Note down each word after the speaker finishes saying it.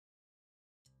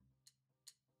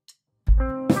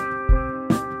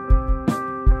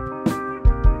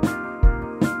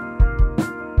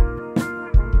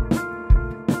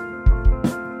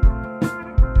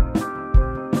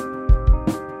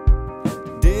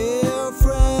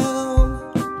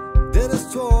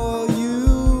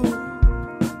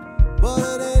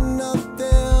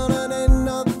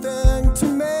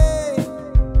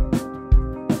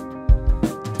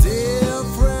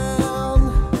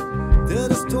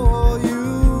restore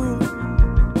you,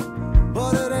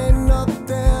 but it ain't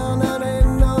nothing, it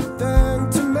ain't nothing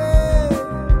to me.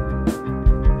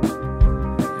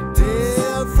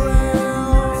 Dear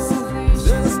friend,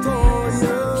 they restore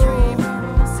you,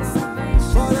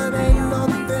 but it ain't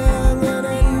nothing, it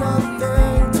ain't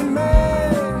nothing to me.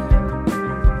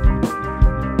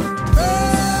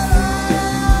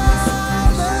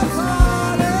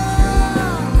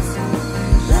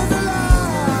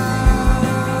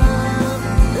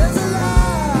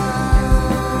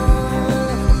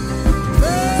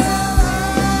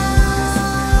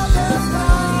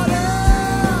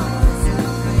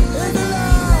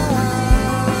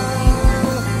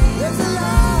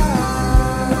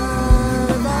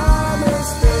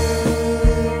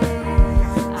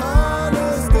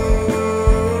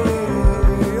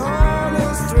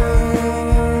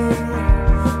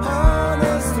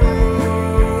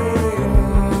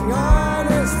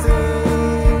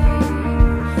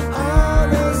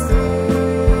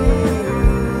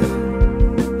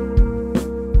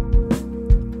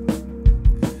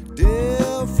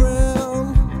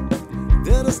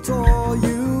 Restore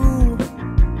you,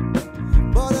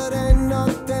 but it ain't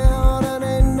nothing, it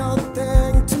ain't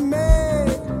nothing to me.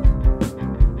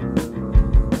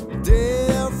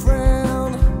 Dear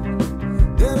friend,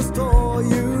 they restore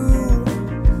you,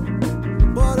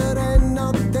 but it ain't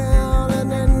nothing,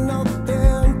 it ain't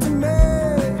nothing to me.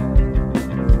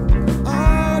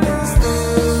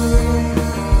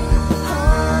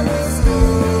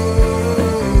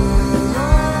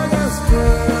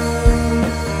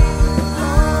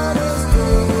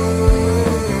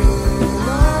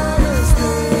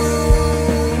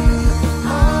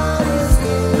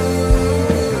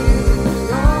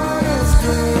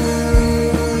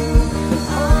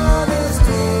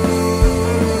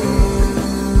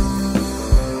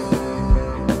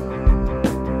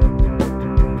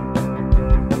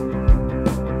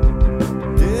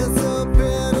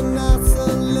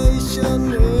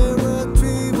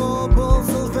 Irretrievable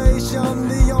salvation,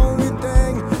 the only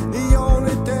thing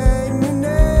you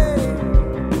need.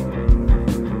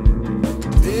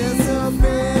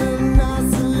 Disappear in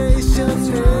isolation,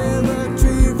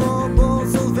 irretrievable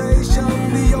salvation,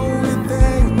 the only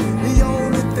thing you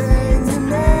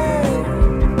need.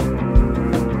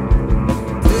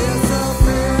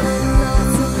 Disappear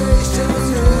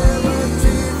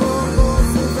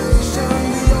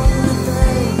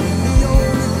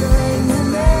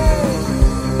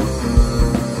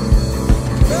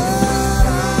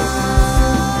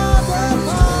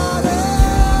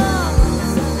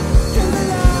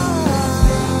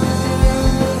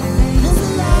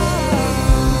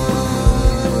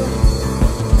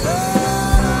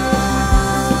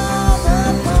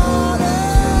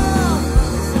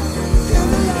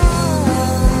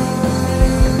isolation,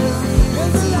 irretrievable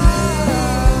salvation,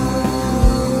 the only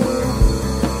thing you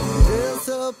need.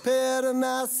 Disappeared in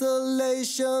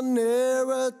isolation,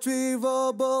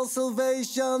 irretrievable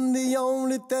salvation, the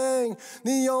only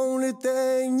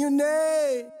thing you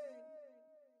need.